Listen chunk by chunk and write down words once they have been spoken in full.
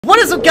What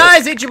is up,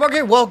 guys? ajmarkle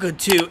here. Welcome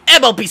to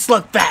MLB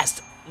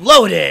Slugfest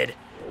Loaded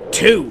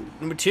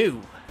number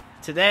 2.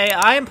 Today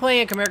I am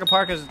playing at Comerica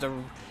Park as the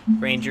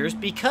Rangers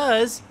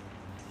because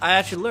I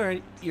actually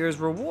learned there's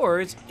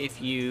rewards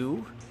if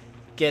you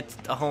get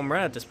a home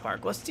run at this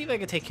park. Let's see if I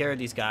can take care of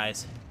these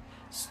guys.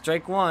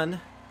 Strike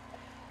one.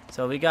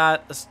 So we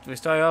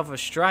started off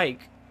with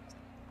strike.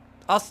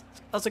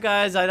 Also,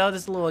 guys, I know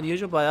this is a little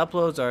unusual, but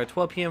uploads are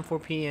 12 p.m., 4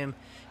 p.m.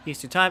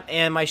 Eastern time,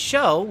 and my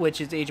show, which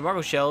is the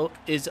ajmarkle show,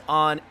 is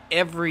on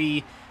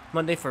every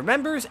Monday for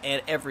members,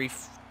 and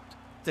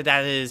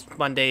that is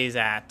Mondays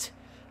at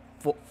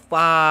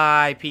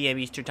 5 p.m.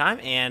 Eastern time,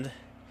 and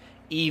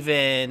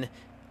even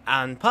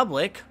on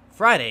public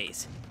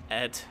Fridays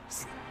at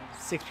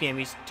 6 p.m.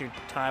 Eastern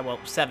time. Well,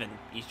 7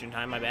 Eastern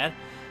time. My bad.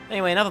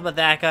 Anyway, enough about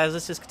that, guys.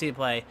 Let's just continue to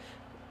play.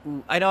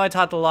 Ooh, I know I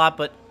talked a lot,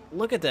 but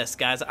look at this,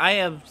 guys. I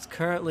am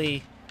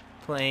currently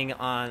playing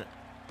on.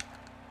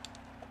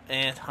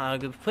 And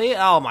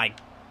oh my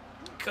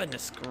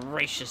goodness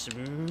gracious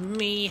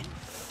me.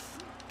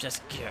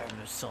 Just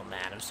I'm so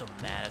mad.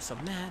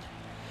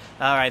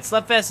 Alright,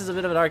 Slugfest is a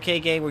bit of an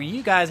arcade game where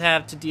you guys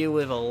have to deal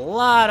with a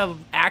lot of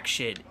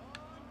action.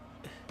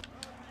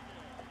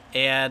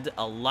 And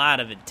a lot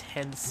of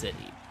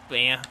intensity.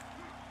 Bam.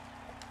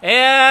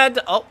 And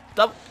oh,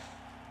 double.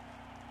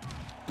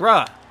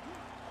 Bruh.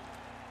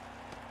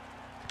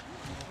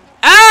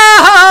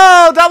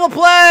 Oh, double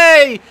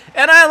play!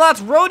 And I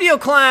lost Rodeo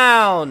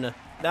Clown!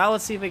 Now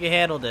let's see if we can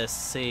handle this.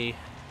 See.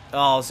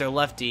 Oh, it's their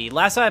lefty.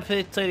 Last time I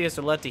played against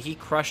their lefty, he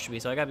crushed me,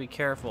 so I gotta be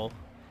careful.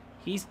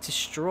 He's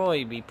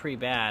destroyed me pretty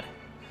bad.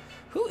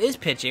 Who is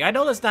pitching? I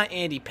know that's not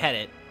Andy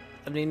Pettit.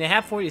 I mean, they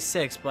have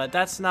 46, but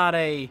that's not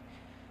a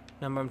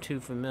number I'm too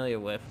familiar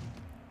with.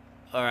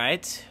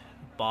 Alright.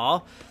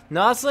 Ball.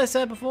 No, as I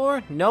said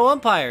before, no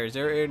umpires.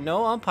 There are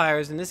no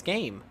umpires in this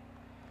game.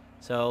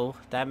 So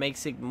that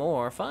makes it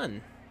more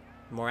fun.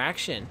 More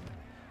action.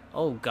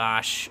 Oh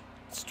gosh.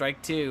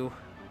 Strike two.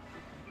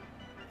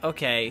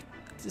 Okay.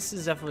 This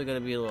is definitely going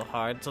to be a little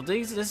hard. So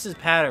this is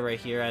pattern right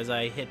here as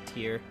I hit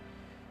here.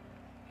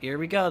 Here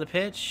we go. The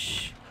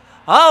pitch.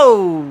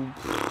 Oh!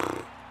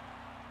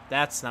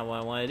 That's not what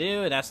I want to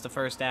do. And that's the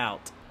first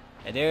out.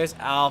 And there's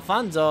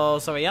Alfonso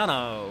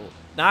Soriano.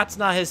 That's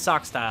not his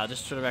sock style.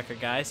 Just for the record,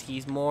 guys.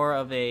 He's more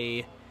of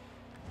a...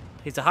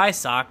 He's a high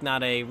sock,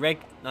 not a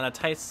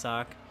tight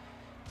sock.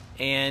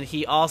 And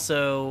he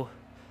also,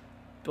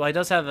 well, he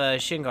does have a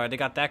shin guard. They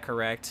got that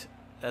correct.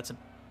 The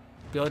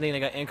only thing they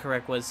got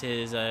incorrect was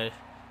his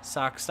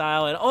sock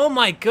style. And oh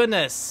my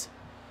goodness!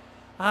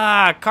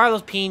 Ah,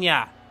 Carlos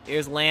Pena.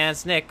 Here's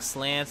Lance Nix.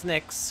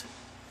 Let's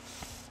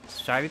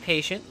try to be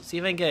patient. See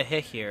if I can get a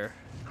hit here.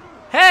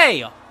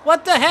 Hey!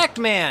 What the heck,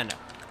 man?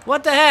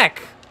 What the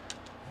heck?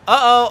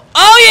 Uh-oh.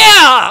 Oh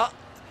yeah!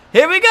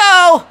 Here we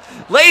go!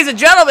 Ladies and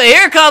gentlemen,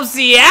 here comes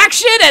the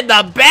action and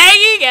the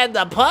banging and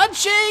the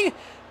punching.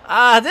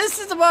 This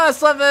is the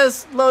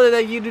Slugfest Loaded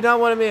that you do not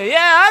want to be.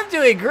 Yeah, I'm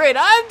doing great.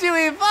 I'm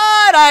doing fine.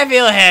 I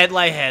feel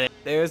lightheaded.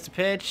 There's the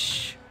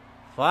pitch.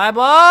 Fly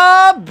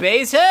ball.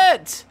 Base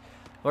hit.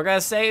 We're going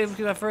to save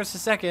my first and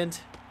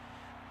second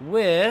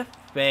with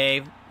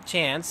a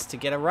chance to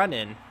get a run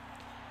in.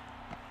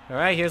 All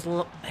right, here's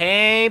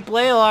Hank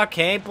Blaylock.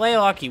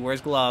 He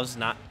wears gloves.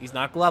 He's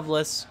not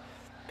gloveless.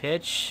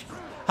 Pitch.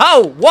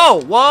 Oh,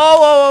 whoa.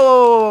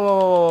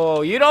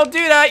 You don't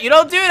do that.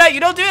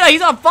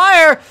 He's on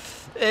fire.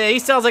 He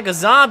sounds like a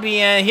zombie,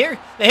 and here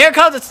he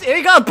comes.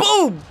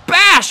 Boom,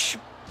 bash,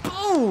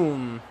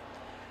 boom.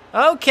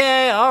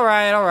 Okay, all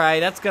right.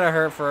 That's gonna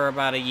hurt for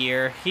about a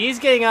year. He's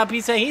getting up.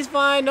 He's saying he's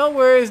fine. No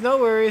worries.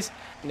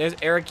 And there's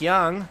Eric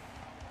Young.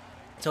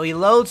 So he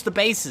loads the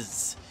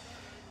bases.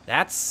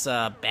 That's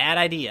a bad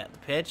idea. The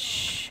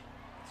pitch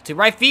to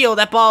right field.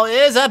 That ball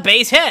is a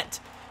base hit.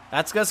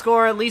 That's gonna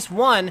score at least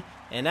one,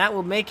 and that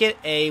will make it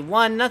a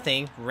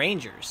 1-0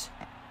 Rangers.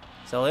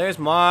 So there's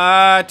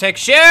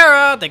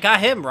Teixeira. They got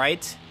him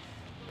right.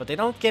 But they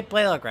don't get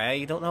Blaylock right.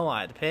 You don't know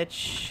why. The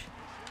pitch.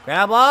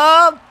 Grab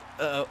up.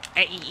 Uh-oh.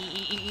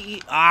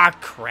 Ah,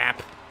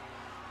 crap.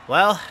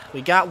 Well,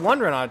 we got one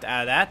run out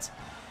of that.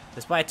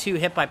 Despite 2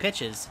 hit by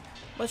pitches.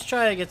 Let's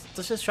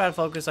just try to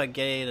focus on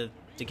getting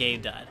the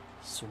game done.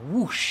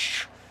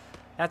 Swoosh.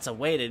 That's a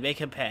way to make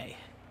him pay.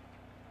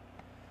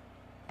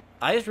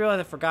 I just realized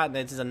I've forgotten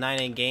that this is a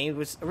 9-inning game.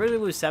 Which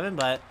originally was 7,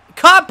 but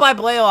caught by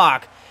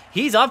Blaylock.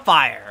 He's on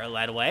fire,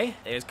 led away.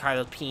 There's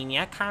Carlos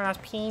Pena.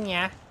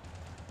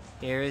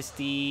 Here's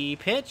the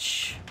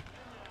pitch.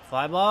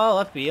 Fly ball,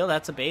 left field.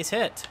 That's a base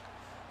hit.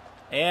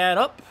 And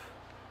up.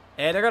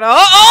 And they're gonna.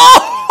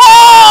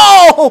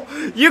 Oh!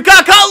 You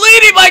got caught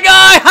leading, my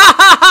guy! Ha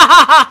ha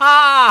ha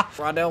ha!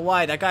 Rondell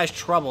White, that guy's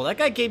trouble. That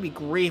guy gave me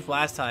grief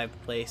last time.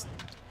 Placed.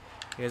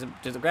 Here's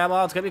a grab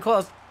ball. It's gonna be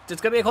close.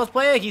 It's gonna be a close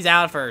play. He's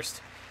out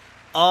first.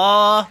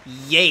 Oh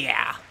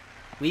yeah!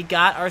 We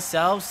got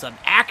ourselves some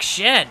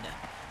action.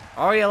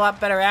 Already a lot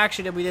better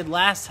action than we did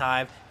last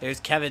time. There's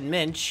Kevin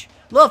Minch.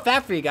 A little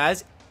fact for you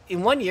guys.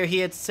 In 1 year, he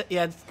had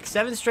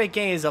 7 straight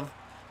games of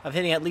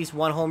hitting at least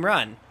 1 home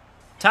run.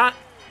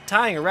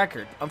 Tying a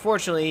record.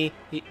 Unfortunately,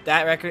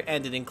 that record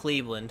ended in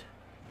Cleveland.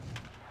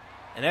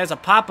 And there's a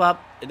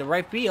pop-up in the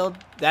right field.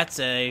 That's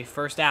a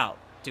first out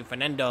to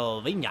Fernando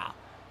Vina.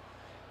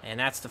 And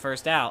that's the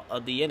first out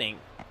of the inning.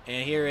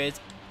 And here is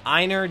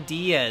Einer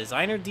Diaz.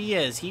 Einer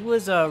Diaz, he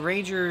was a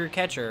Ranger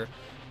catcher.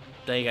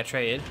 Then he got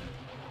traded.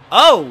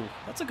 Oh,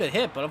 that's a good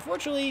hit, but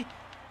unfortunately,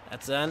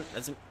 that's a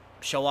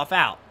show-off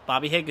out.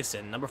 Bobby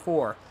Higginson, number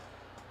 4.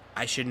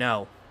 I should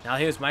know. Now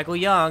here's Michael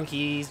Young.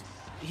 He's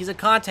a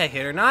contact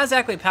hitter, not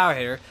exactly a power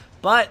hitter,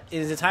 but in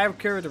his entire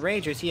career with the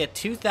Rangers, he had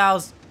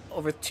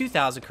over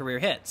 2,000 career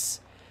hits.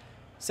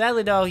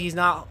 Sadly, though,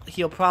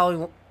 he'll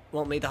probably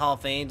won't make the Hall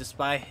of Fame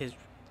despite his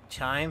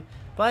time,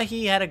 but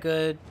he had a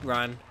good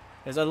run.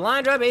 There's a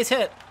line drive base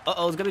hit.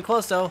 Uh-oh, it's gonna be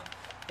close though,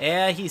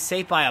 and he's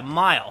safe by a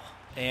mile.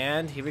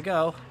 And here we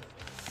go.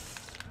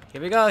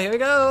 Here we go. Here we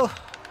go.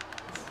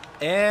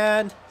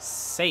 And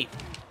safe.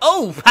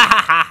 Oh, ha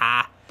ha ha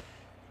ha!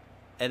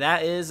 And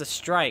that is a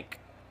strike.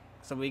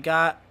 So they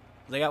got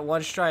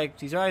 1 strike.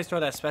 He's already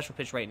throwing that special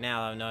pitch right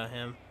now. I know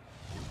him.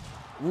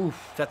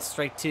 Oof, that's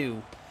strike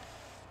 2.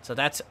 So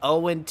that's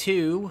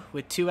 0-2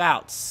 with 2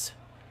 outs.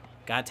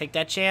 Gotta take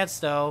that chance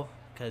though,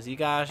 because you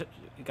got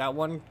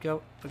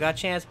a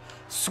chance.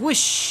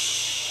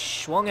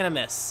 Swish! Swung and a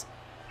miss.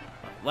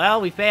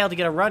 Well, we failed to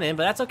get a run in,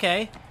 but that's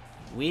okay.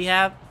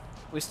 We're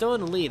still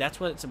in the lead. That's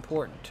what's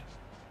important.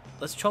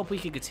 Let's hope we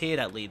can continue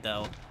that lead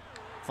though.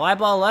 Fly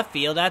ball left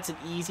field. That's an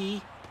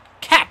easy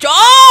catch.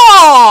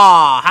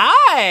 Oh!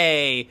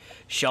 Hi!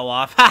 Show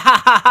off. Ha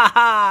ha ha ha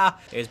ha!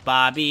 There's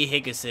Bobby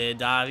Higginson.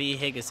 Bobby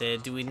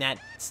Higginson doing that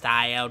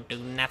style.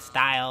 Doing that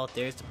style.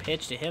 There's the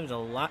pitch to him. It's a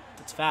lot.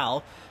 It's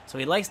foul. So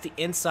he likes the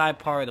inside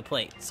part of the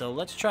plate. So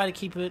let's try to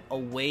keep it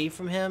away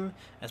from him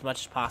as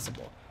much as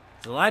possible.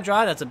 So the line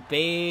drive. That's a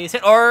base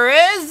hit. Or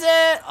is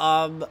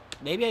it?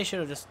 Maybe I should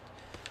have just.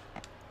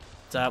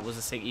 That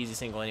was an easy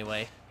single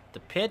anyway. The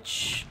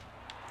pitch.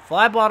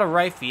 Fly ball to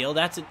right field.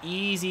 That's an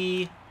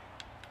easy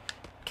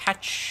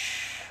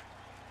catch.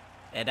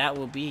 And that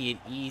will be an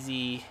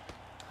easy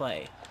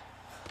play.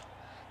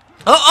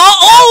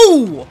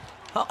 Oh!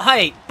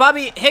 Hey,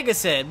 Bobby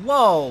Higginson.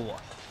 Whoa.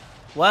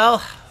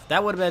 Well,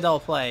 that would have been a double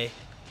play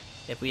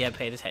if we had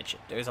paid attention.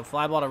 There's a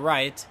fly ball to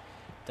right.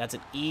 That's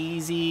an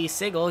easy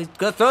single. He's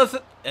going to throw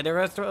and they're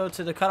going to throw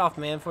to the cutoff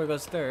man before he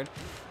goes third.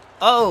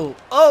 Oh.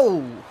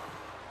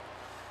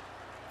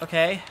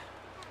 Okay.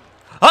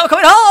 Oh,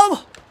 coming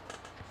home!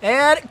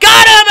 And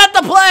got him at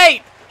the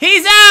plate!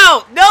 He's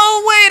out!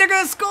 No way they're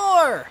going to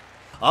score!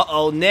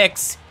 Uh-oh,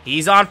 Nix.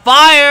 He's on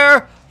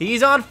fire!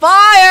 He's on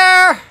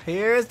fire!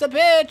 Here's the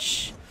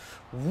pitch.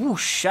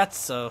 Whoosh, that's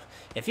so...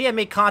 If he had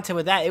made contact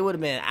with that, it would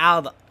have been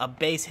out of a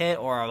base hit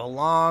or a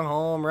long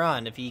home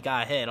run if he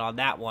got hit on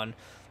that one.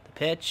 The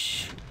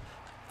pitch.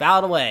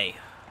 Fouled away.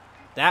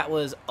 That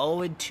was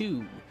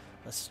 0-2.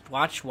 Let's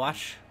watch.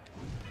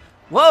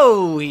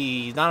 Whoa!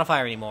 He's not on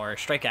fire anymore.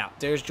 Strikeout.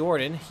 There's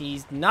Jordan.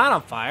 He's not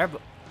on fire,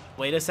 but...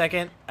 Wait a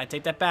second. I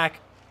take that back.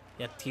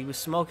 Yeah, he was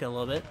smoking a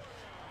little bit.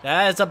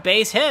 That is a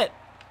base hit.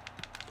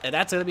 And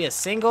that's going to be a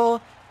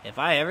single if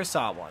I ever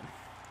saw one.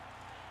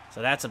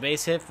 So that's a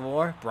base hit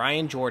for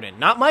Brian Jordan.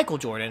 Not Michael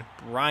Jordan.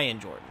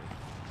 Brian Jordan.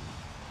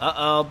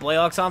 Uh-oh.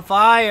 Blaylock's on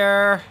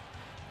fire.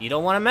 You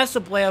don't want to mess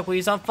with Blaylock when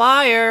he's on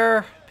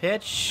fire.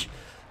 Pitch.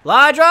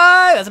 Line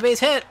drive. That's a base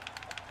hit.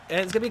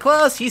 And it's going to be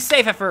close. He's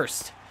safe at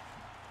first.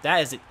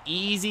 That is an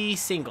easy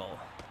single.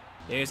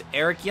 There's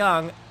Eric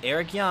Young.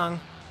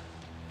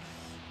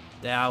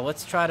 Now,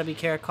 let's try to be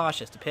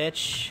cautious. The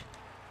pitch.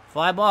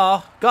 Fly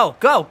ball.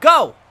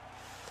 Go.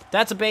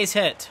 That's a base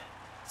hit.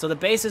 So the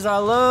bases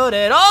are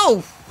loaded.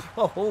 Oh!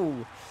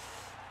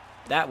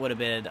 That would have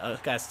been a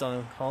guy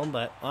still home,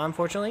 but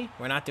unfortunately,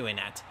 we're not doing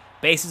that.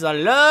 Bases are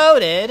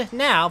loaded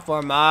now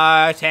for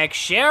Marte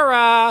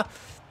Teixeira.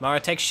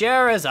 Marte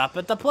Teixeira is up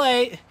at the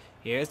plate.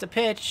 Here's the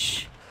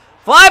pitch.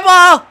 Fly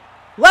ball!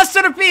 Left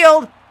center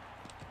field.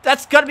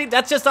 That's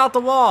just out the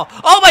wall.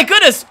 Oh my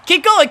goodness!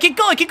 Keep going!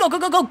 Go!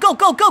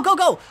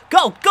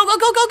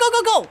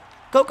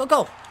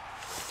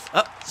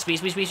 Speed.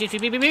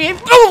 Boom!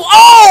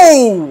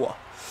 Oh!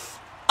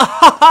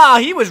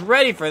 He was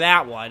ready for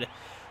that one.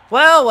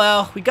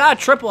 Well, we got a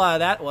triple out of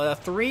that. Well, a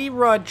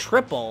 3-run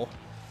triple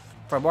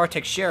for Marte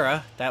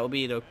Teixeira. That would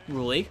be the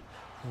ruling.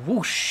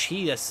 Whoosh!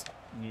 He just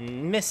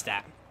missed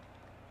that.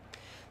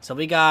 So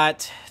we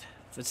got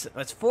it's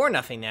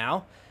 4-0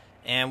 now.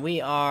 And we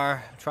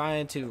are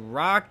trying to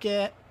rock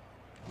it.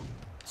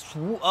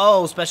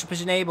 Oh, special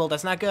pitch enabled.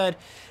 That's not good.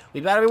 We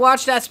better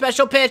watch that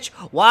special pitch.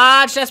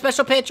 Watch that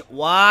special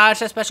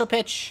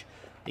pitch.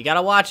 You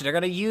gotta watch it. They're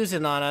gonna use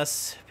it on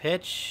us.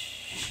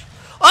 Pitch.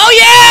 Oh,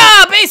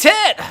 yeah! Base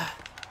hit!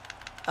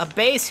 A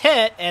base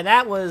hit, and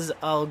that was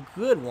a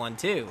good one,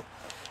 too.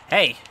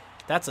 Hey,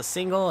 that's a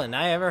single and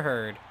I ever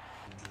heard.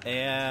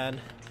 And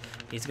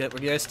he's good. We're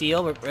gonna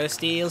steal. We're gonna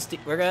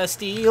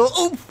steal.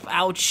 Oof!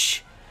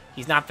 Ouch!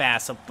 He's not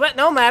fast, but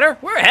no matter.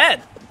 We're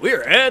ahead.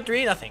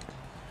 3-0.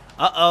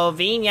 Uh-oh,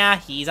 Vina.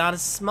 He's on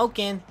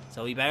smoking,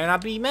 so we better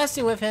not be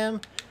messing with him.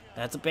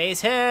 That's a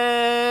base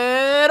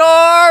hit,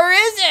 or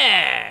is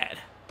it?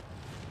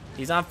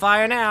 He's on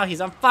fire now. He's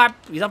on fire.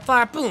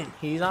 Boom.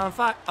 He's on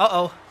fire.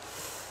 Uh-oh.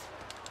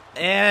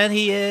 And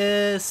he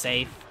is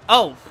safe.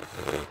 Oh!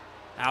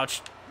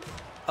 Ouch.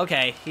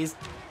 Okay, keep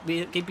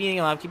beating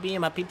him up, keep beating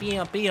him up, keep beating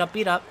him up,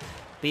 beat up.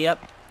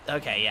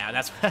 Okay, yeah,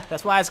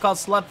 that's why it's called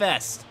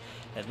Slugfest.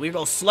 And we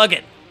go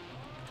slugging.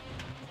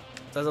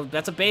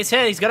 That's a base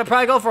hit. He's gonna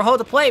probably go for hold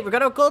the plate. We're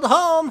gonna go to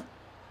home.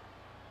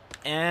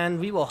 And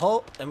we will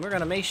hold, and we're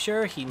gonna make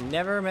sure he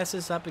never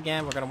messes up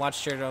again. We're gonna watch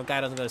sure the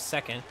guy doesn't go to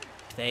second.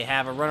 They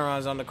have a runner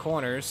on the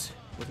corners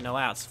with no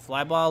outs.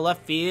 Fly ball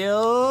left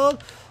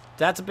field.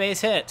 That's a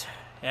base hit.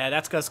 Yeah,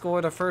 that's gonna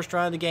score the first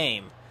run of the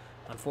game,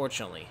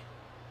 unfortunately.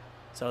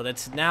 So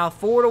that's now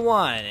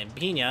 4-1, and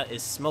Pena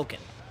is smoking.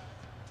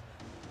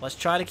 Let's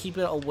try to keep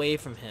it away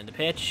from him. The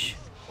pitch.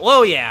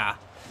 Oh yeah.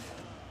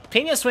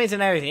 Pena swings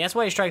and everything. That's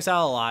why he strikes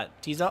out a lot.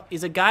 He's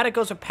a guy that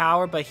goes for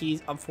power, but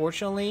he's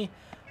unfortunately,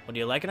 whether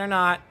you like it or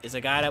not, is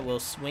a guy that will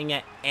swing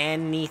at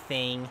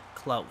anything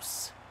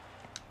close.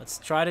 Let's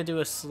try to do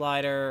a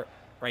slider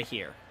right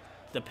here.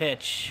 The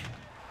pitch.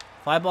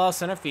 Fly ball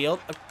center field.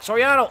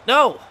 Soriano,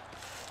 no!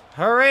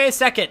 Hooray,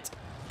 second.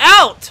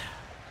 Out!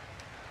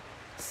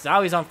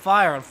 Now he's on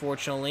fire,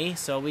 unfortunately.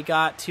 So we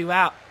got 2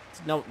 out.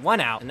 No, 1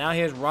 out. And now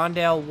here's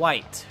Rondell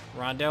White.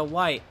 Rondell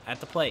White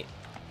at the plate.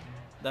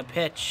 The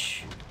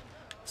pitch.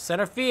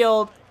 Center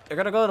field. They're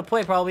going to go to the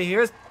plate probably.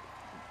 Here's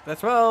the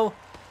throw.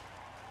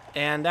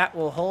 And that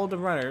will hold the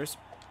runners.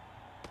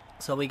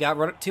 So we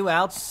got 2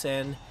 outs.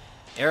 And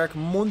Eric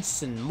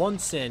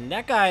Munson.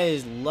 That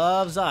guy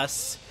loves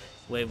us.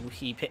 When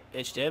he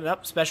pitched him.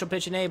 Up, special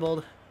pitch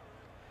enabled.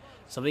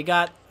 So we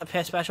got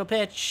a special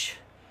pitch.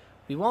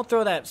 We won't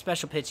throw that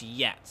special pitch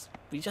yet.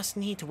 We just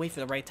need to wait for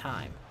the right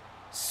time.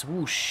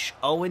 Swoosh.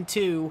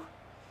 0-2.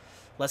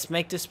 Let's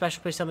make this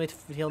special pitch something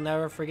he'll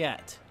never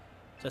forget.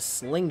 It's a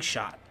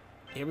slingshot.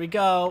 Here we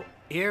go.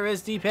 Here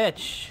is the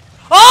pitch.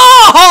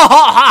 Oh!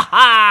 Ha,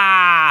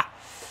 ha!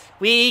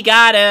 We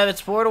got him.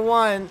 It's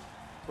 4-1.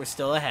 We're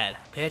still ahead.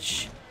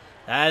 Pitch.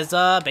 That is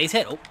a base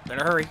hit. Oh,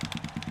 better hurry.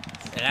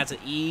 And that's an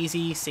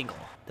easy single.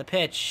 The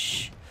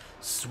pitch.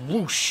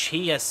 Swoosh.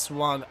 He has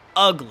swung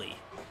ugly.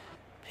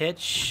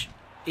 Pitch.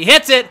 He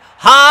hits it.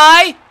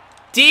 High.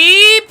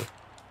 Deep.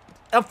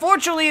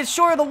 Unfortunately, it's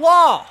short of the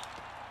wall.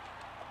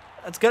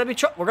 That's gonna be.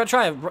 We're gonna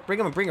try it. Bring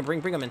him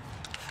in.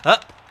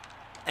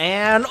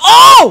 And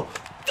oh!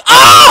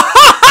 Oh!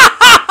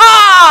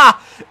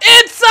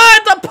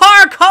 Inside the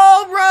park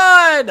home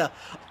run!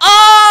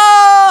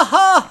 Oh!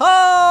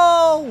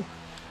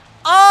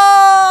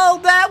 Oh!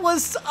 That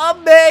was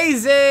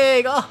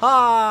amazing!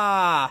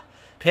 Aha!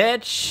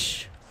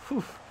 Pitch.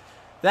 Whew.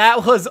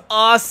 That was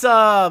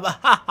awesome!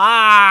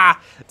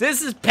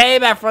 This is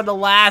payback from the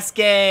last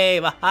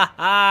game!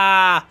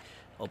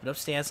 Open up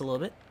stance a little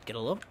bit. Get a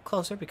little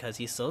closer because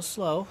he's so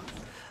slow.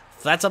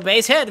 That's a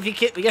base hit. If you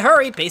can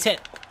hurry, base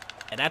hit.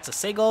 And that's a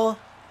single.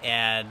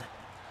 And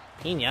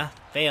Pena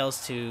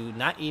fails to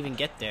not even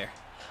get there.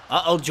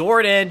 Uh-oh,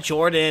 Jordan.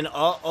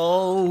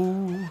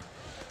 Uh-oh.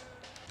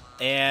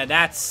 And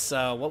that's,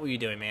 what were you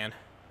doing, man?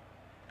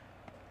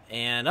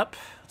 And up.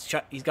 Let's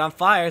try, he's gone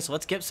fire, so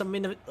let's get some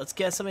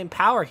in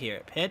power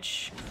here.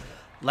 Pitch.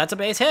 That's a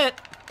base hit.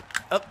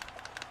 Up.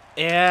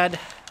 And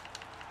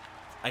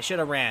I should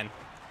have ran.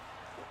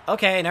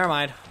 Okay, never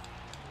mind.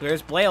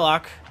 There's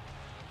Blaylock.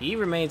 He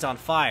remains on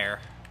fire.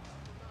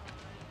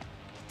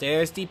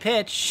 There's the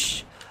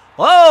pitch.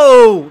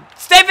 Whoa!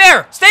 Stay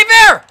fair! Stay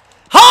fair!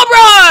 Home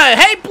run!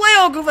 Hey,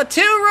 Blaylock with a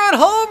 2-run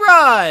home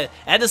run!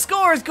 And the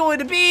score is going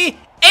to be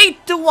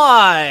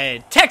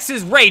 8-1.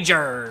 Texas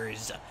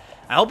Rangers.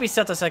 I hope he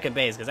stepped to second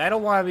base because I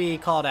don't want to be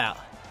called out.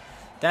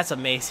 That's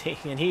amazing.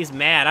 And he's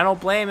mad. I don't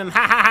blame him.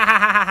 Ha ha ha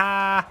ha ha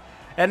ha.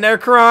 And they're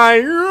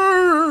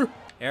crying.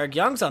 Eric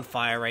Young's on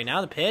fire right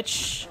now. The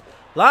pitch.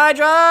 Line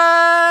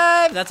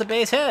drive. That's a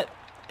base hit.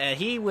 And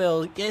he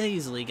will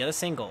easily get a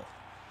single.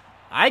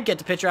 I'd get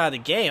the pitcher out of the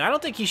game. I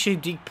don't think he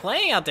should be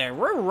playing out there.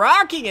 We're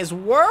rocking his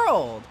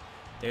world.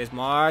 There's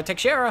Mar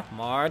Teixeira.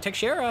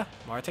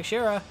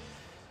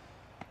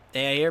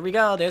 And here we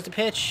go. There's the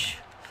pitch.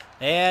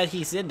 And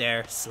he's in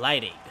there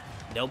sliding.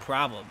 No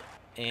problem.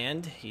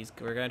 And he's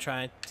gonna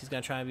try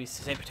and be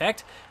safe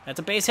protect. That's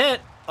a base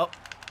hit. Oh.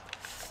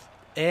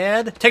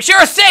 And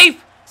Teixeira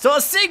safe! So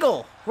a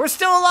single! We're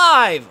still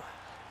alive!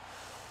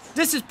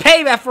 This is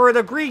payback for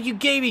the greed you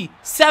gave me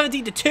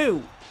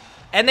 70-2.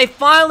 And they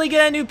finally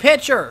get a new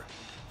pitcher.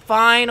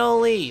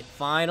 Finally.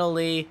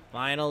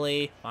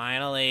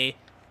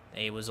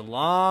 It was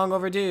long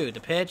overdue. The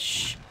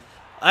pitch.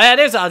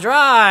 There's a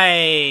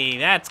drive.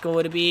 That's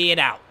going to be an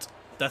out.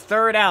 The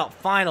third out,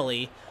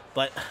 finally.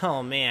 But,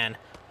 oh man.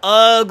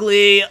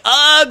 Ugly.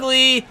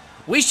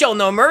 We show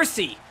no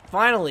mercy.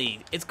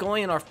 Finally, it's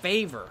going in our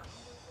favor.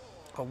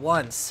 For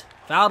once.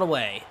 Fouled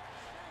away.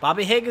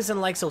 Bobby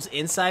Higginson likes those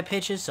inside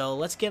pitches, so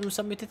let's give him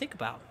something to think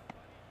about.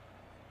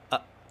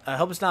 I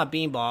hope it's not a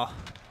beanball.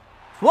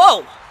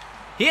 Whoa!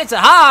 He hits it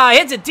high,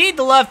 hits it deep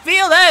to left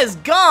field. That is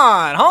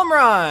gone. Home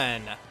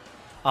run.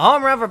 A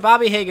home run for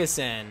Bobby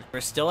Higginson.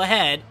 We're still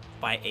ahead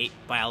by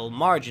a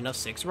margin of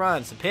 6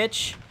 runs. The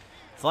pitch,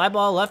 fly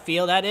ball left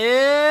field. That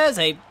is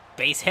a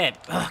base hit.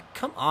 Ugh,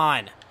 come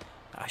on.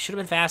 I should have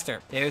been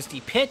faster. There's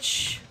the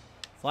pitch.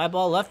 Fly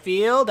ball left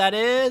field. That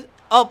is...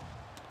 Oh,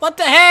 what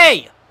the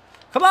hey?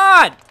 Come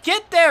on.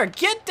 Get there.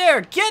 Get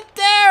there. Get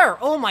there.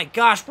 Oh, my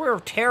gosh. We're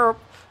terrible.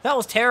 That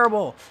was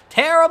terrible.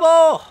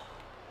 Terrible.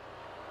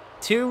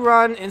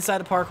 2-run inside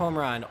the park home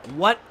run.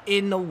 What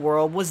in the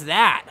world was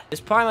that? This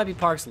probably might be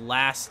Park's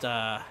last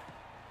time.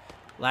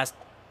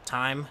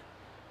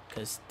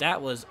 Because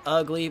that was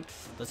ugly.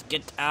 Let's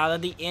get out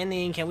of the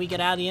inning. Can we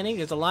get out of the inning?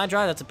 There's a line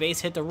drive. That's a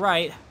base hit to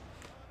right.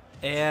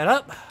 And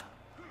up.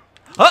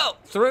 Oh,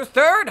 through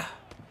third.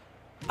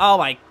 Oh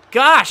my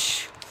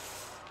gosh.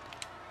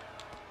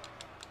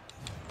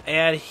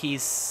 And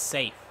he's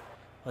safe.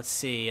 Let's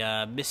see.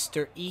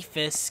 Mr.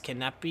 Ephus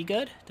cannot be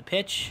good. The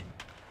pitch.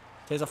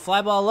 There's a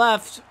fly ball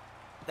left.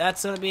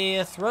 That's going to be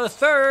a throw to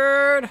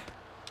third.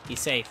 He's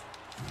safe.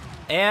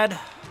 And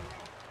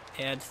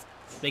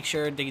make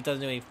sure that he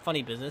doesn't do any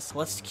funny business.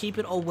 Let's keep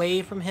it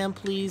away from him,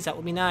 please. That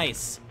would be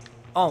nice.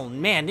 Oh,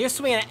 man. They're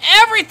swinging at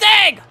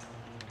everything!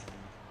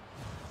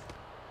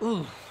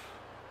 Ooh.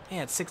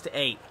 Man,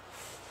 6-8.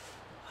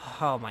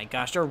 Oh, my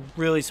gosh. They're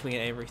really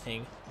swinging at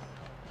everything.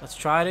 Let's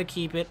try to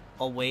keep it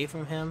away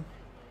from him.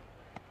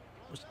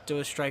 Let's do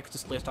a strike to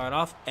start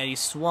off. And he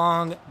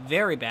swung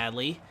very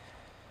badly.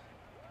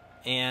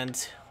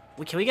 And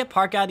can we get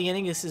Park out of the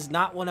inning? This is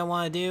not what I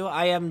want to do.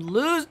 I am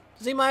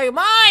losing my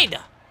mind!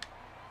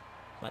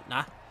 But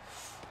nah.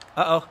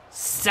 Uh-oh.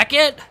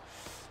 Second?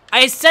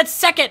 I said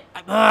second!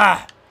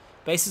 Ugh.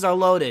 Bases are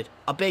loaded.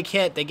 A big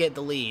hit, they get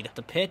the lead.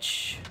 The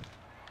pitch.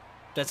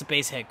 That's a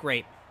base hit.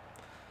 Great.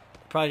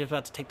 Probably just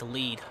about to take the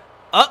lead.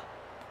 Oh!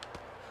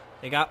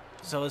 They got...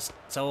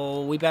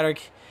 So we better...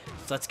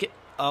 So let's get...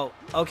 Oh,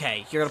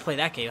 okay. You're gonna play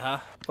that game, huh?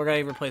 We're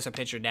gonna replace our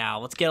pitcher now.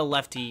 Let's get a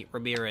lefty,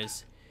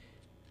 Ramirez.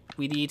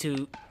 We need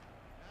to...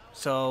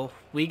 So,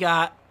 we're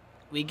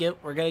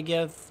gonna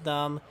give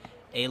them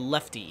a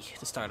lefty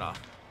to start off.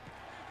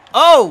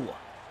 Oh!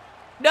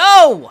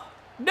 No!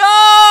 No!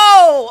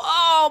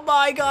 Oh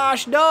my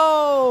gosh,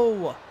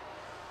 no!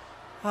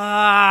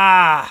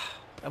 Ah!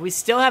 We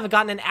still haven't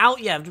gotten an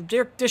out yet.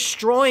 They're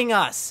destroying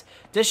us.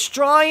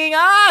 Destroying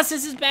us!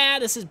 This is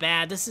bad, this is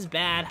bad, this is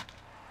bad.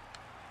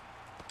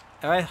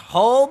 Alright,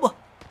 home,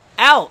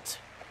 out.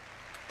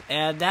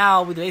 And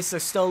now the bases are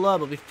still low,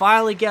 but we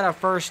finally get our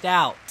first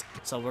out.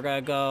 So we're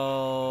gonna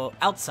go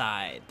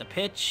outside. The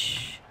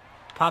pitch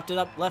popped it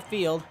up left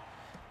field.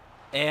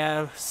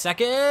 And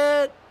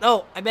second.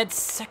 Oh, I meant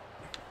second.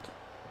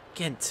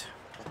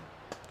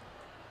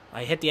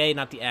 I hit the A,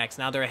 not the X.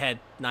 Now they're ahead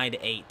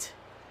 9-8.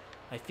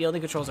 My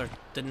fielding controls are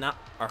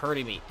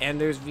hurting me. And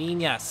there's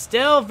Vina.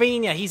 Still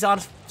Vina. He's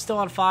still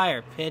on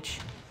fire. Pitch.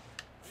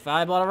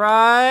 Fly ball to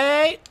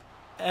right.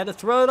 And a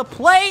throw to the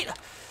plate.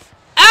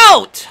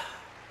 Out!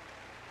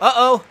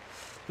 Uh-oh.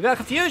 We got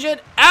confusion.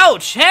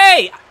 Ouch!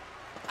 Hey!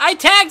 I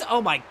tagged!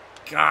 Oh my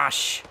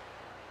gosh.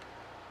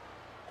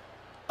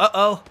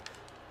 Uh-oh.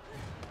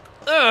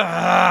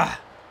 Ugh.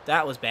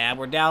 That was bad.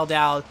 We're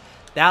down.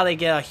 Now they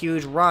get a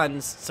huge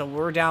runs, so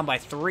we're down by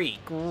 3.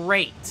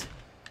 Great.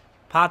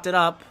 Popped it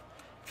up.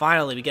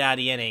 Finally, we get out of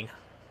the inning.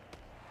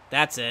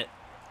 That's it.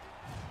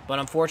 But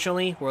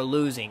unfortunately, we're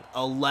losing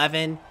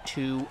 11-8.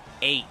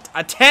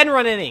 A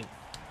 10-run inning.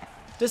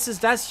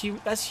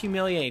 That's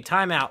humiliating.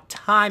 Timeout.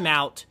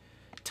 Timeout.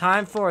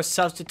 Time for a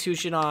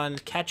substitution on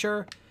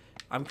catcher.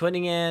 I'm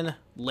putting in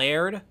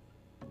Laird.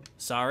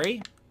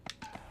 Sorry.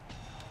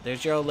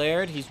 There's Gerald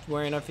Laird. He's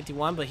wearing our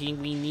 51, but we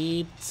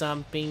need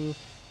something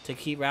to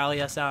keep rally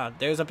us out.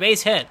 There's a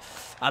base hit.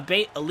 A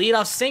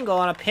leadoff single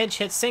on a pinch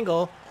hit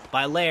single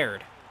by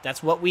Laird.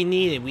 That's what we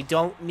needed. We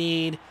don't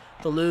need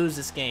to lose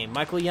this game.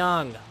 Michael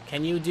Young,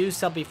 can you do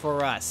something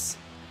for us?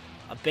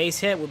 A base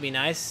hit would be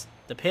nice.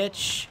 The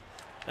pitch.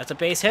 That's a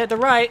base hit to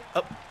right.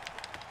 Oh.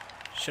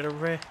 Should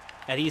have...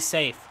 And he's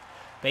safe.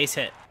 Base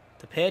hit.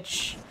 The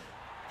pitch.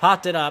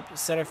 Popped it up.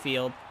 Center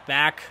field.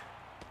 Back.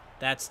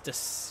 That's the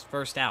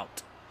first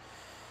out.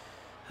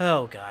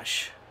 Oh,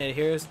 gosh. And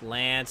here's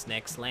Lance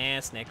Nix.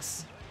 Lance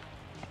Nix.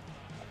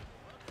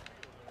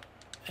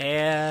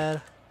 And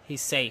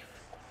he's safe.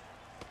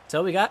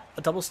 So we got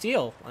a double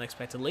steal,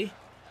 unexpectedly.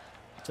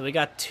 So we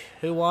got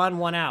 2 on,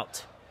 1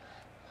 out.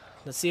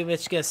 Let's see if we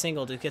can get a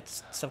single to get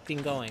something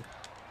going.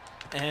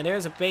 And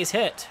there's a base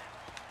hit.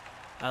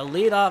 A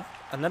lead off,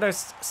 another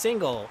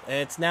single.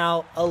 It's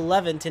now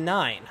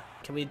 11-9.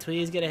 Can we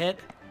please get a hit?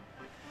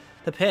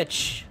 The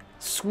pitch.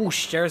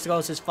 Swoosh. There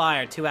goes his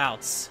fire. 2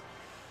 outs.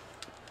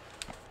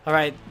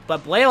 Alright,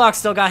 but Blaylock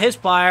still got his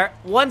fire.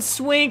 1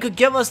 swing could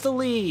give us the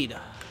lead.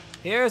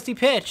 Here's the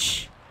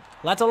pitch.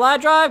 Let's a line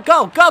drive.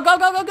 Go, go, go,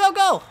 go, go, go,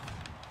 go.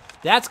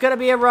 That's going to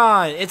be a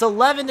run. It's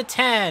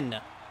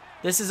 11-10.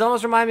 This is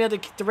almost reminding me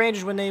of the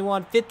Rangers when they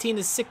won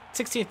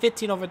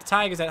 16-15 over the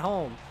Tigers at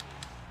home.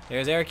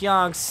 There's Eric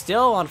Young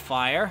still on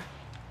fire.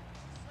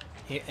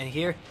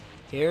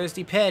 Here's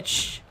the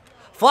pitch.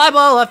 Fly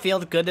ball left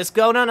field. Goodness,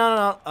 go. No, no,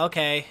 no.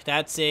 Okay,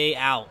 that's a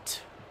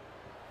out.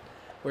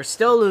 We're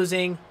still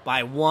losing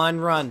by 1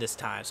 run this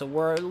time, so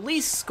we're at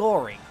least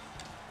scoring.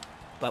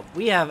 But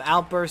we have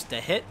outburst to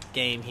hit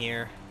game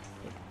here.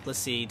 Let's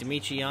see,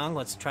 Detriot Young.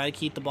 Let's try to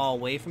keep the ball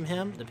away from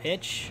him. The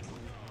pitch.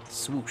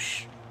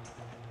 Swoosh.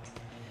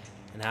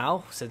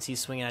 Now, since he's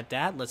swinging at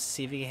that, let's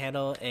see if he can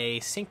handle a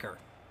sinker.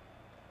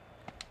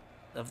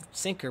 A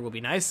sinker will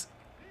be nice.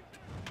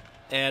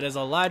 And as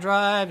a line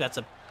drive, that's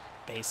a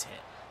base hit.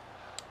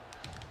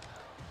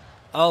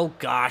 Oh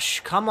gosh,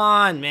 come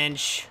on,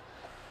 Minch.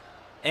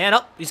 And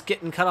he's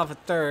getting cut off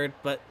at third,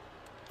 but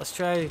let's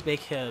try to make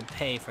him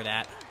pay for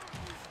that.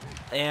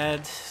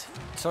 And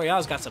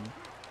Soriano's got some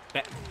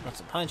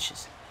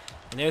punches.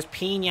 And there's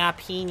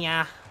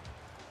Pina.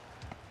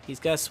 He's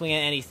got to swing at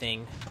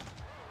anything.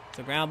 It's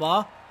a ground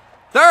ball.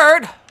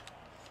 Third!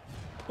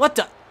 What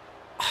the?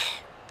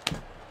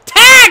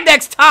 Tag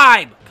next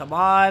time! Come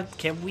on,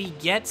 can we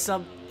get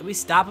some? Can we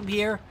stop him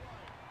here?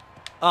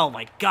 Oh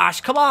my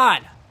gosh, come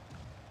on!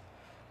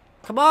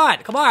 Come on!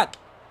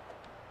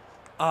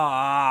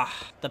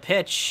 The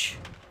pitch.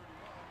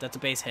 That's a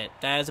base hit.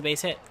 That is a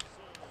base hit.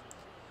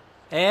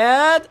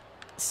 And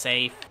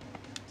safe.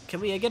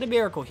 Can we get a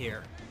miracle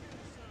here?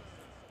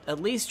 At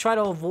least try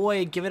to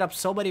avoid giving up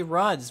so many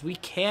runs. We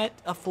can't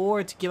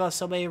afford to give up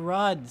so many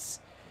runs.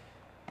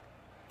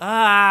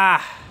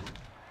 Grab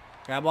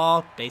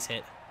ball, base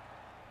hit.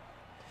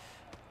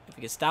 If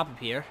we can stop him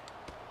here.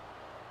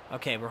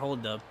 Okay, we're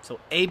holding them. So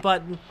A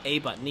button.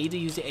 Need to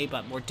use the A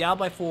button. We're down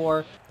by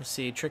 4. Let's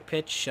see, trick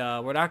pitch.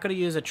 We're not going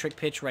to use a trick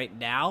pitch right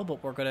now,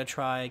 but we're going to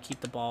try and keep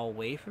the ball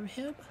away from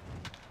him.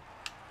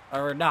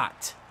 Or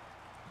not.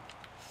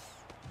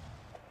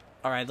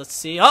 Alright, let's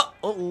see.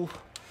 Oh!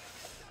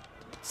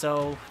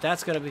 So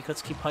that's going to be,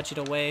 let's keep punching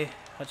away.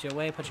 Punching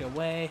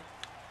away.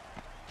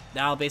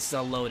 Now bases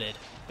are loaded.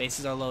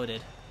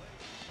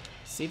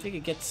 See if we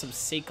can get some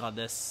sink on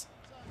this.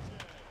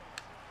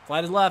 Fly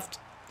to the left.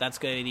 That's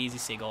going to be an easy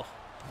single.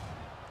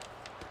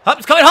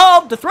 It's coming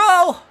home to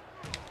throw.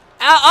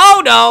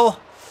 Oh no.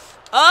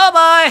 Oh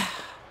my.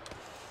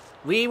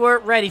 We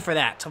weren't ready for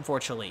that,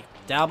 unfortunately.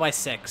 Down by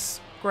 6.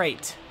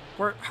 Great.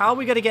 How are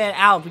we going to get it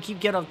out if we keep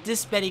getting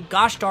this many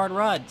gosh darn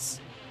runs?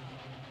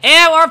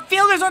 And our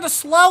fielders are the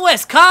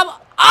slowest. Come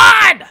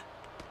on.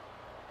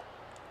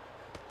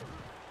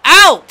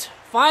 Out.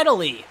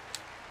 Finally.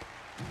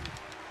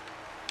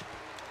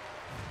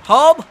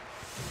 Home.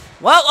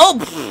 Well,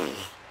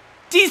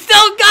 he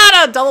still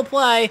got a double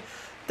play.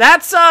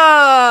 That's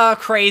a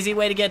crazy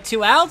way to get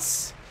 2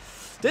 outs.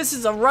 This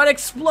is a run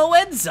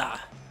exploenza.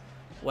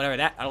 Whatever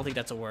that, I don't think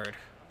that's a word.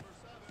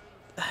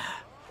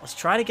 Let's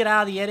try to get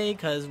out of the inning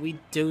because we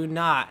do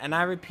not, and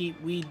I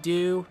repeat, we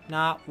do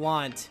not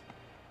want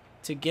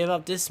to give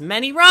up this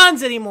many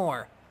runs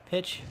anymore.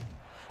 Pitch.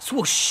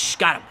 Swoosh.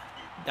 Got him.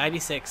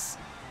 96.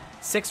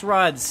 6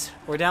 runs.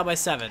 We're down by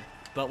 7.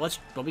 But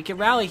we can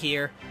rally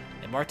here.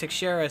 And Mark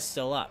Teixeira is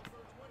still up.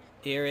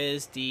 Here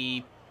is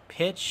the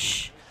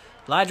pitch.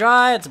 Line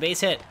drive. It's a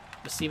base hit.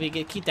 Let's see if we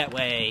can keep that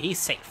way. He's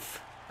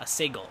safe. A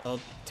single. Oh,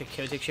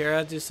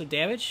 Teixeira do some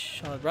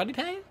damage on running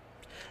pay.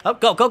 Oh,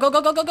 go. They're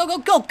not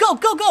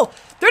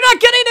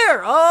getting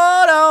there.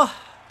 Oh, no.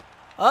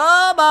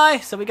 Oh, my.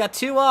 So we got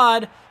 2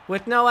 on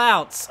with no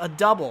outs. A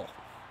double.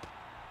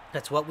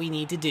 That's what we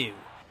need to do.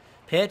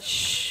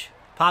 Pitch.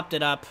 Popped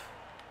it up.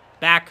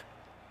 Back.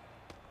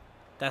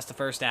 That's the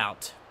first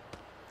out.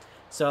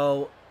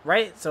 So,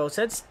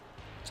 since...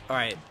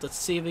 Alright, let's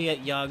see if we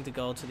get Young to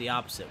go to the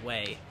opposite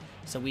way.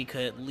 So we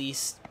could at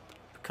least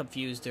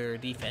confuse their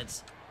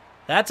defense.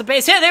 That's a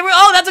base hit.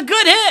 Oh, that's a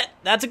good hit.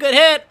 That's a good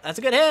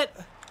hit.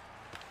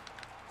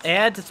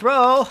 And to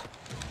throw.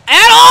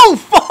 And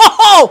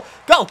oh!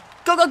 Go!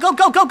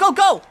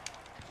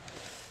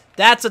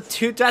 That's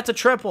a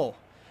triple.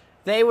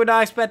 They would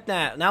not expect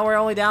that. Now we're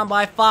only down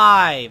by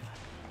 5.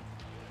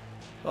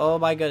 Oh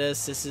my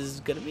goodness, this is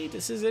gonna be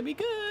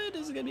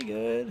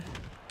good.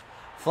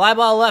 Fly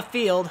ball left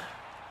field.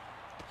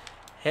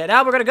 And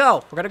now we're gonna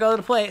go. We're gonna go to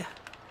the plate.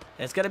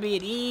 It's gonna be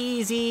an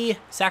easy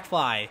sac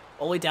fly.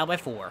 Only down by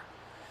 4.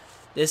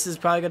 This is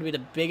probably gonna be the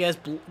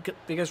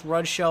biggest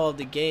run show of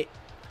the game.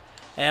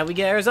 And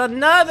there's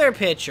another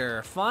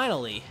pitcher,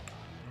 finally.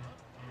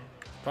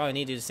 Probably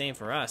need to do the same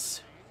for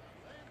us.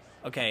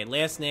 Okay,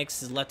 Lance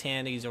Nix is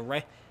left-handed. He's a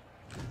right.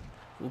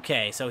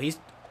 Okay, so he's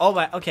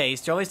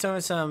he's always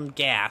throwing some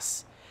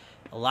gas.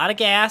 A lot of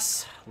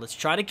gas. Let's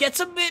try to get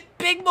some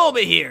big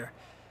moment here.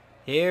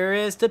 Here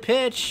is the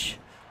pitch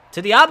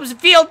to the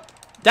opposite field.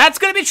 That's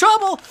gonna be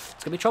trouble.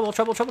 It's gonna be trouble.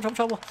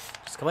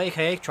 Just come away,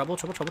 okay. Trouble.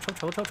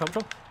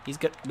 He's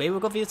good. Maybe we'll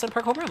go for the center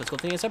park home run. Let's go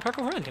for the center park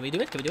home run. Can we do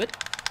it?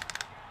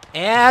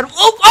 And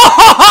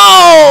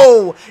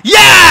oh!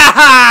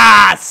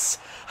 Yes!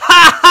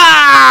 Ha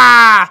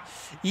ha!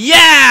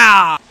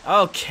 Yeah!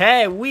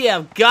 Okay, we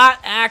have got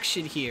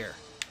action here.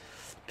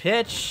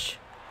 Pitch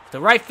to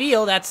right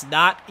field. That's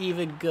not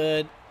even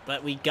good,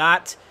 but we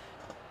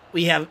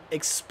have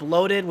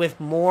exploded with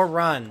more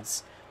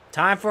runs.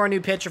 Time for a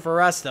new pitcher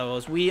for us, though,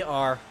 as we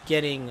are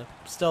getting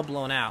still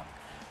blown out.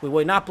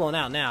 We're not blown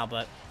out now,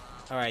 but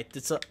all right.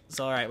 It's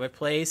all right.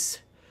 Replace.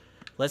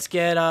 Let's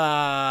get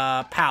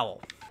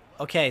Powell.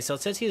 Okay, so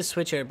it says he's a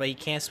switcher, but he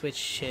can't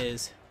switch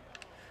his.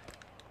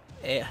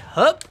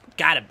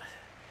 Got him.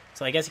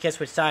 So I guess he can't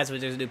switch sides, but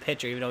there's a new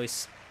pitcher, even though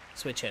he's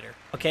switch hitter.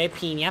 Okay,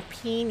 Pina,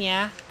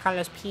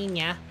 Carlos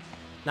Pina.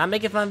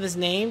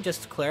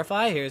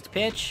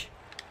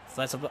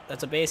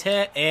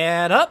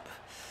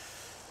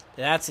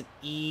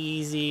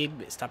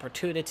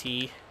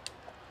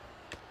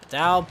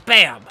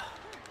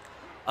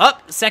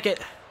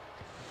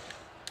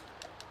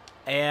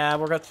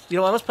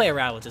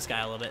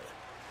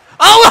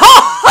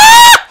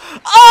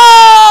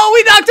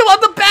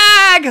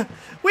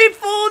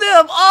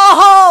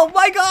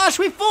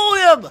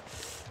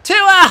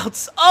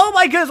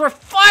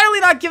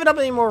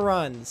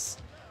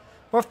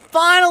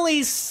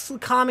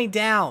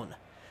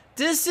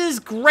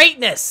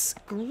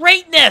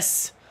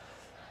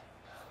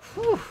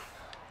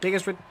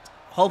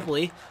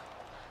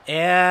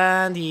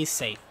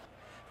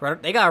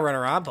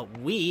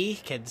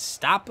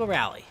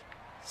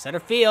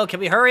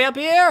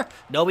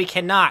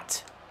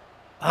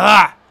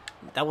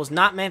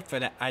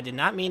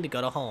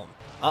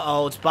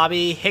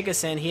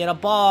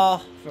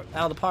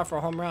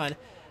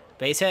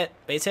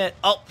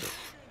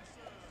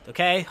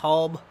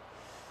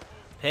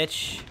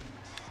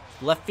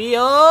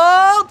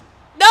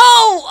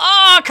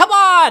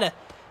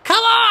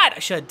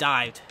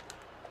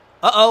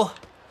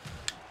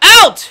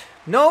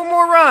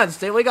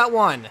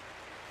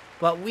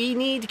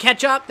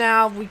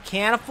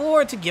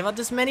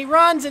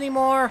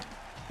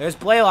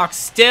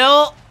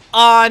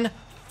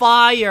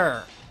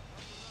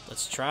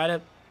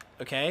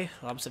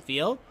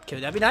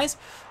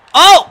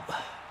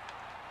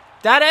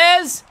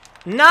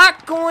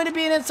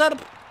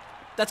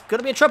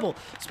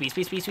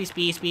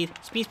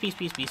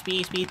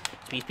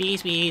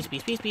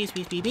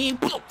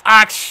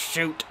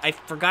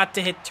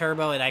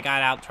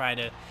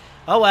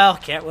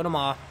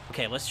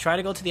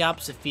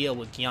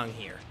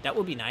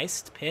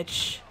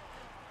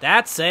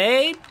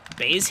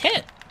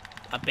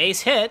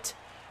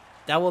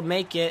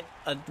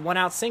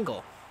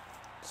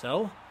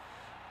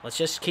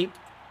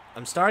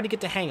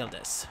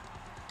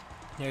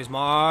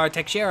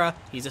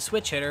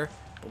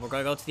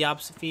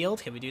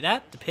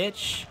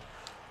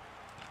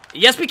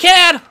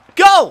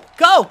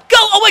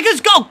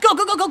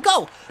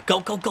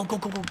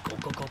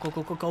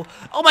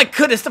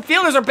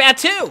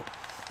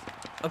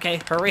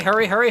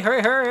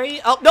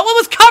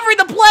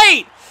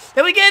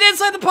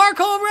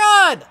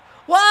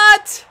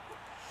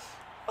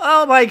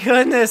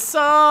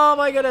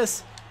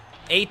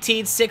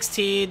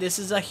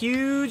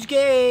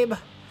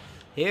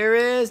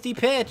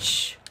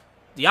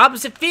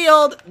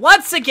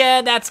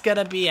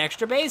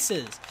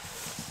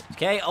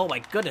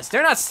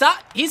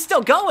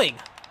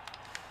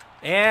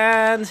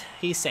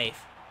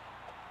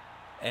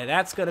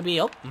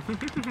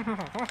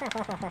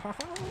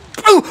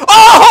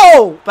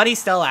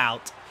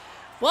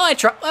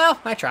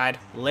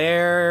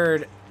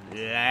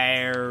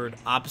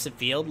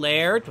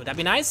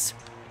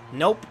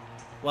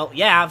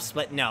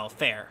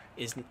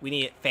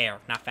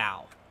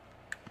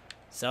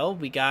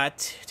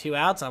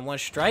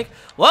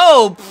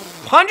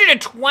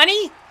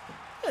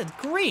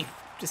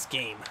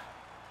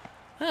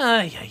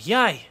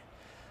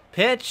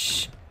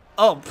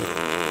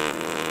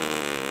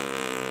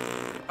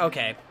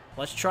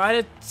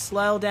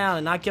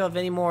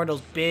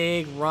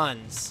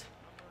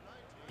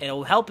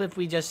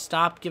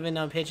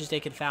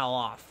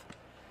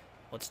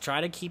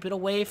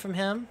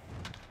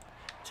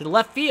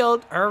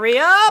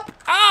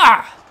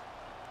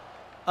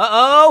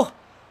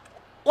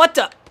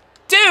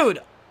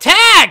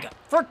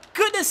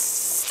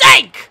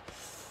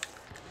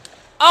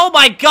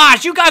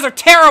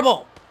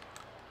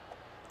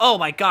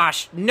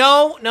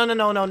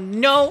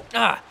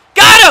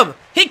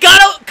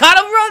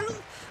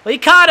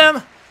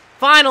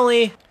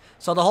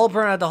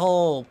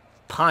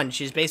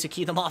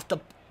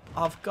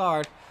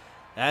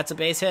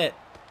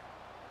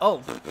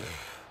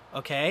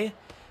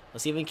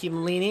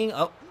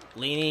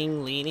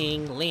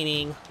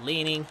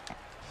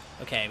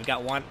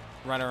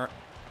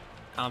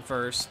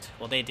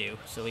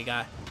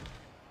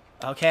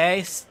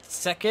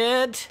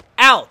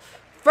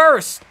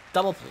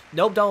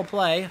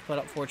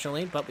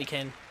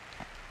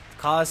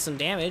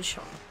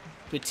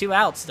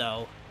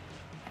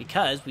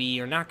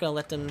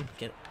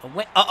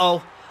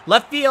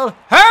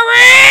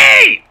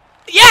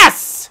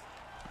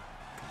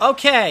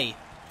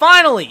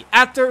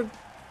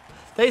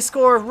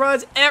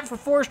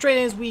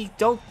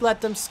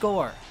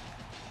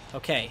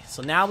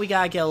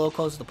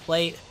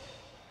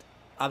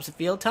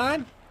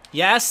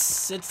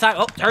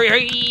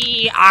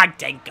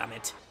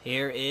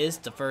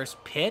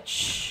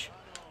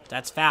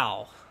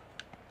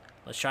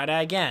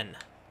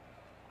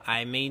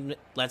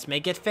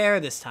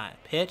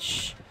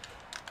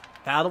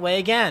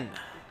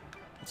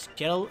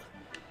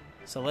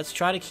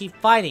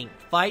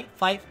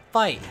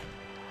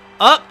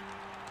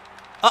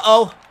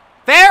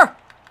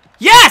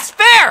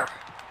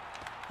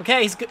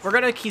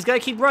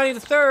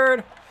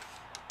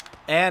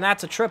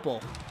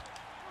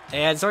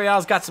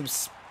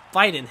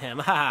 fighting him.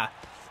 Haha.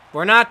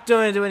 We're not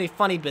going to do any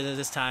funny business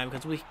this time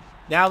because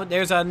now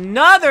there's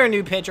another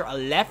new pitcher, a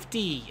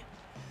lefty.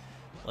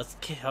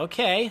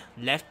 Okay,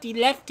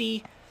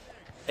 lefty,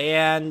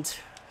 and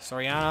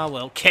Soriano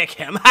will kick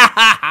him.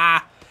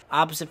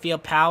 Opposite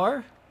field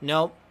power.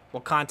 Nope.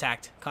 Well,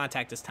 contact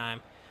this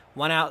time.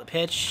 1 out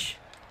pitch.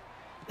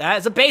 That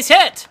is a base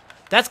hit.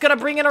 That's gonna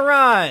bring in a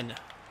run.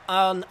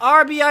 An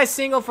RBI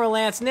single for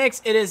Lance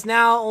Nix. It is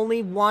now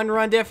only 1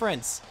 run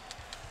difference.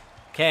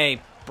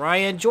 Okay,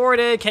 Brian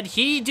Jordan, can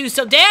he do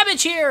some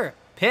damage here?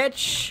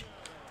 Pitch.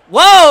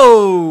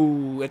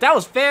 Whoa! If that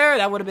was fair,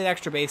 that would have been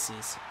extra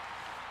bases.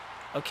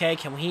 Okay,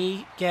 can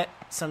we get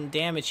some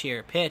damage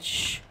here?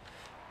 Pitch.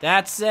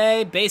 That's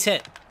a base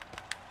hit.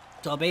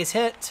 So a base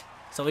hit.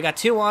 So we got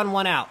 2 on,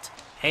 1 out.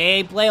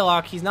 Hey,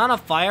 Blaylock, he's not on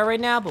fire right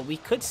now, but we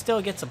could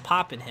still get some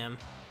pop in him.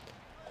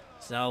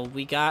 So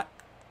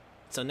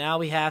now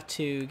we have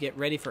to get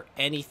ready for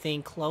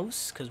anything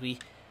close, because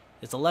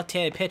it's a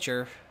left-handed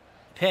pitcher.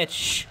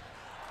 Pitch.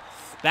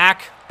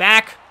 Back.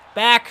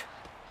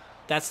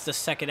 That's the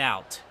 2nd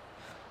out.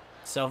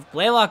 So,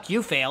 Blaylock,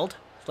 you failed.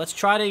 Let's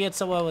try to get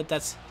someone with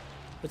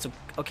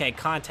okay,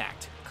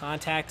 contact.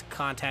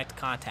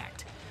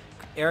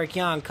 Eric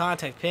Young,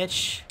 contact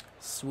pitch.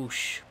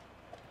 Swoosh.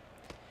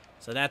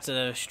 So that's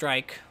a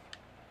strike.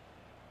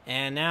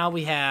 And now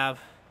we got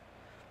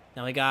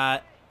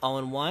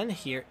 0-1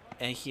 here,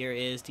 and here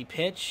is the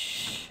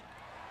pitch.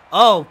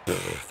 Oh,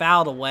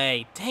 fouled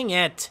away. Dang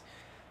it.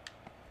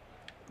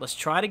 Let's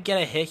try to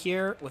get a hit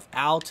here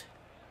without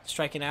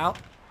striking out.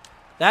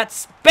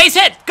 That's base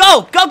hit.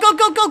 Go.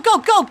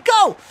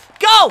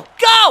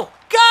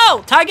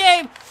 Tie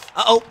game.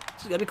 Uh-oh.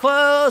 It's going to be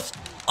close.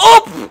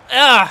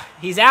 Oh,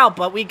 he's out,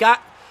 but we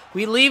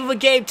leave the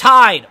game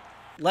tied.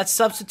 Let's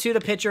substitute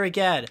a pitcher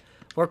again.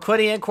 We're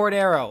putting in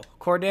Cordero.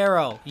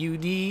 Cordero,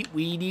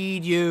 we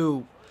need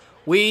you.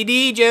 We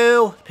need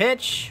you.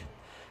 Pitch.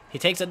 They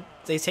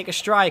take a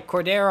strike.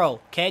 Cordero,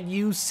 can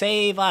you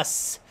save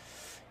us?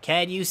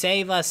 Can you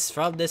save us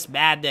from this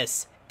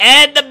madness?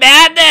 End the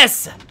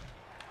madness!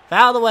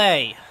 Foul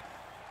away.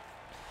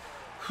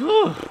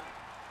 Whew.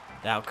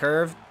 Now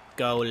curve.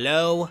 Go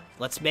low.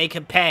 Let's make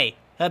him pay.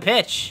 A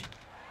pitch.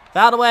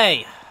 Foul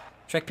away.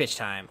 Trick pitch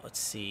time. Let's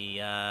see.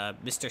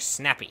 Mr.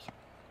 Snappy.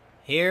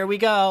 Here we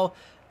go.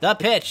 The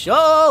pitch.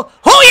 Oh!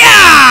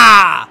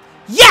 Hoo-yah!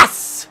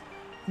 Yes!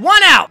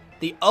 1 out.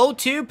 The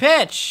 0-2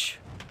 pitch.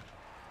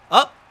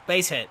 Oh,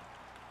 base hit.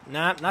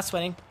 Nah, not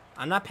sweating.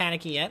 I'm not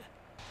panicking yet.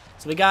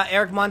 So we got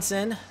Eric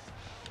Munson.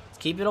 Let's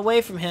keep it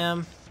away from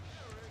him.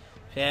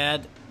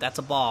 Chad, that's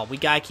a ball. We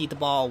gotta keep the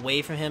ball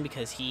away from him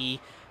because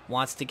he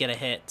wants to get a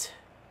hit.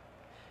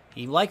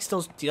 He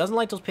doesn't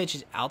like those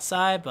pitches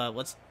outside,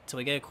 but so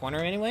we get a corner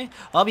anyway.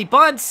 Oh, he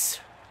bunts!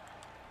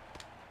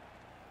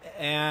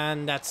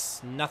 And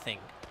that's nothing.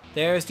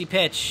 There's the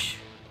pitch.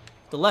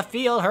 The left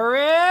field,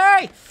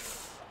 hurry!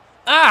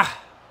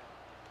 Ah!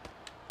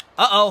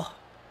 Uh-oh.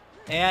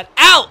 And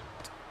out!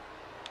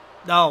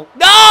 No,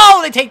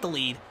 they take the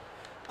lead.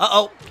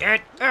 Uh-oh.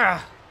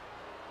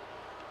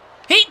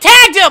 He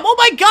tagged him! Oh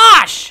my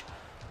gosh!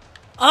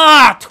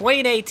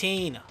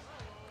 2018.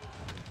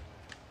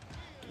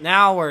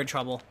 Now we're in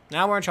trouble.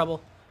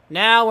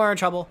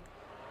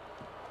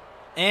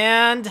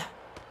 And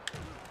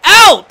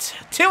out!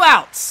 2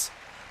 outs.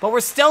 But we're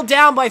still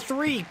down by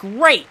 3.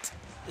 Great.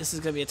 This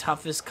is going to be the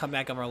toughest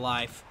comeback of our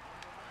life.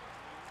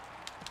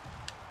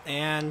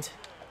 And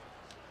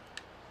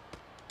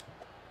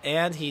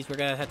we're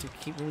going to have to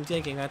keep him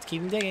digging.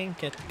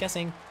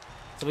 Guessing.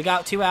 So we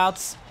got 2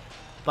 outs.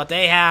 But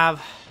they got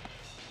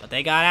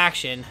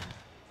action.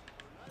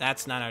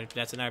 That's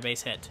another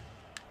base hit.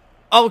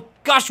 Oh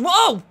gosh,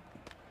 whoa!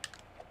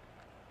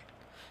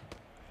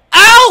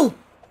 Ow!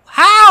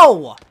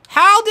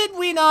 How did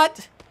we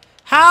not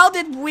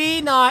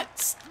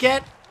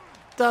get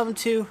them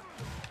to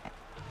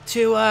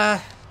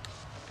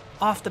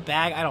off the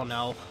bag? I don't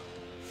know.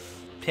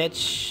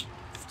 Pitch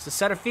to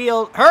center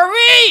field.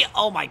 Hurry!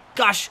 Oh my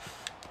gosh.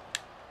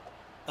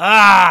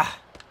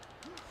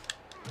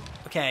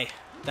 Okay,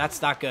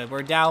 that's not good.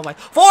 We're down by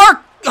 4.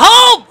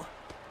 Home!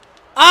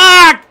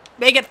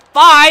 Make it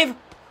 5.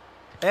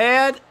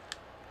 And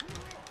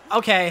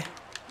okay.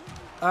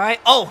 All right.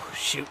 Oh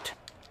shoot.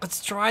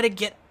 Let's try to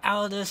get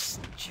out of this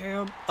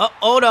jam.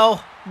 Oh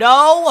no.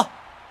 No.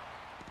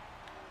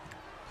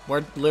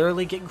 We're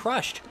literally getting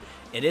crushed.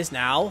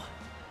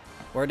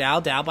 We're now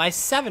down by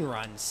 7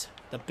 runs.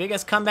 The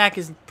biggest comeback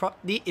is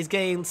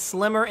getting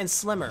slimmer and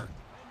slimmer.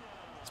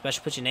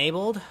 Special pitch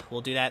enabled. We'll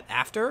do that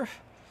after.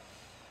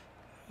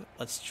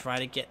 Let's try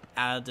to get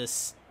out of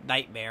this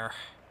nightmare.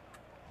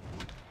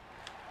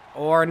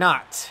 Or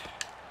not.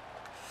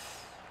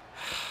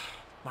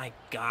 My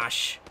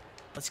gosh.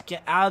 Let's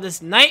get out of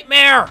this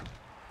nightmare.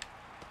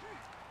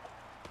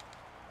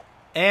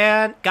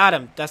 And got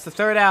him. That's the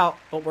 3rd out.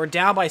 But we're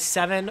down by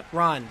 7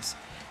 runs.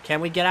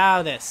 Can we get out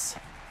of this?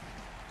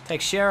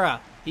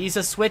 Teixeira. He's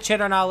a switch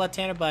hitter, not a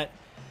left-hander, but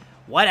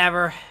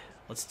whatever.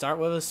 Let's start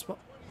with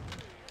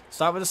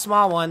the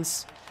small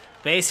ones.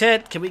 Base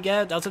hit. Can we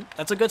get it?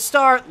 That's a good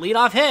start.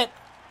 Leadoff hit.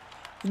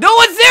 No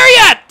one's there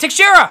yet!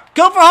 Teixeira,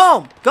 go for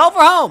home! Go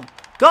for home!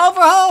 Go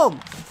for home!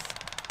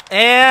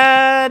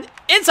 And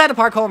inside the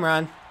park home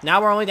run.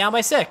 Now we're only down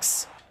by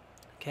 6.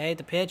 Okay,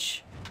 the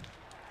pitch.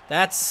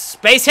 That's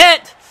base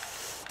hit!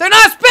 They're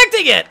not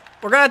expecting it!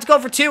 We're gonna have to go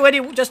for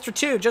 2, just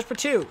for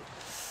 2.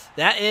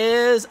 That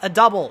is a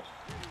double.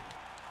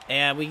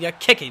 And we got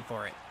kicking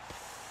for it.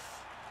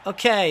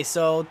 Okay,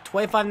 so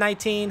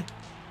 25-19.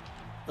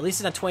 At least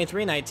it's not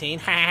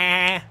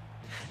 23-19.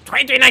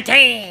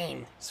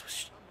 23-19!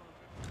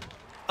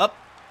 Up.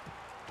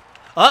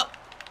 Up.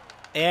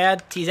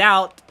 And he's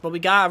out, but we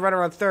got a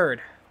runner on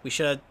third. We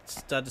should have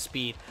studied the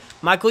speed.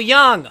 Michael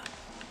Young,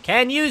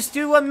 can you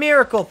do a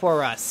miracle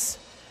for us?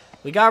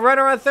 We got a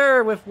runner on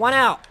third with 1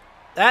 out.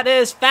 That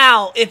is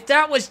foul. If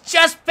that was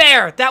just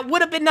fair, that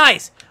would have been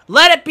nice.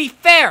 Let it be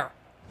fair.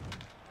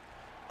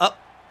 Up.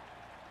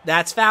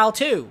 That's foul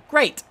too.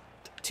 Great.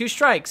 2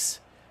 strikes.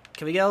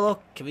 Can we get a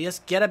little? Can we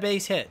just get a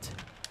base hit?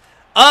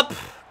 Up.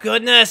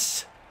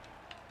 Goodness.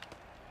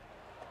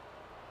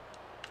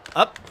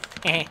 Up.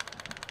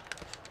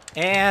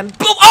 And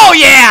boom. Oh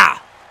yeah.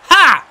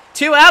 Ha.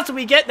 2 outs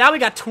and now we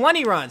got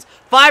 20 runs.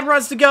 5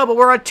 runs to go, but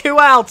we're on 2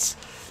 outs.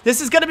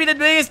 This is going to be the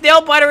biggest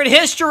nail biter in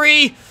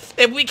history.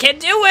 If we can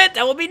do it,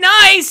 that will be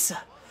nice.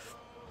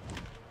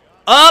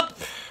 Up.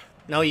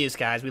 No use,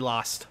 guys. We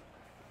lost.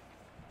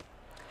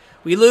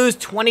 We lose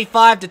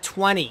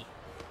 25-20.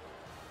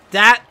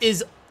 That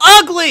is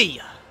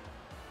ugly.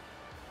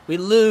 We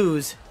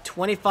lose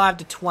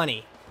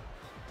 25-20.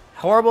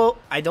 Horrible.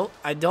 I don't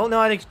know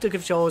how to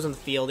control on the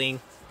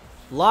fielding.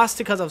 Lost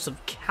because of some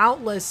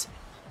countless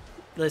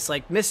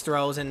like missed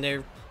throws, and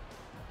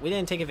we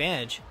didn't take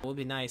advantage. It would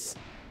be nice.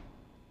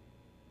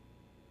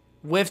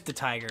 With the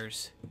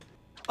Tigers.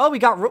 Oh,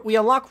 we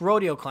unlocked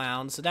Rodeo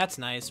Clown, so that's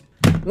nice.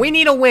 We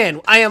need a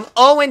win. I am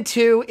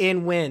 0-2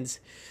 in wins.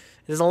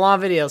 This is a long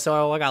video,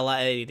 so I got a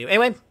lot to do.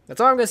 Anyway, that's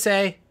all I'm gonna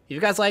say. If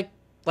you guys like,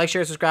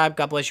 share, subscribe.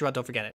 God bless you all. Don't forget it.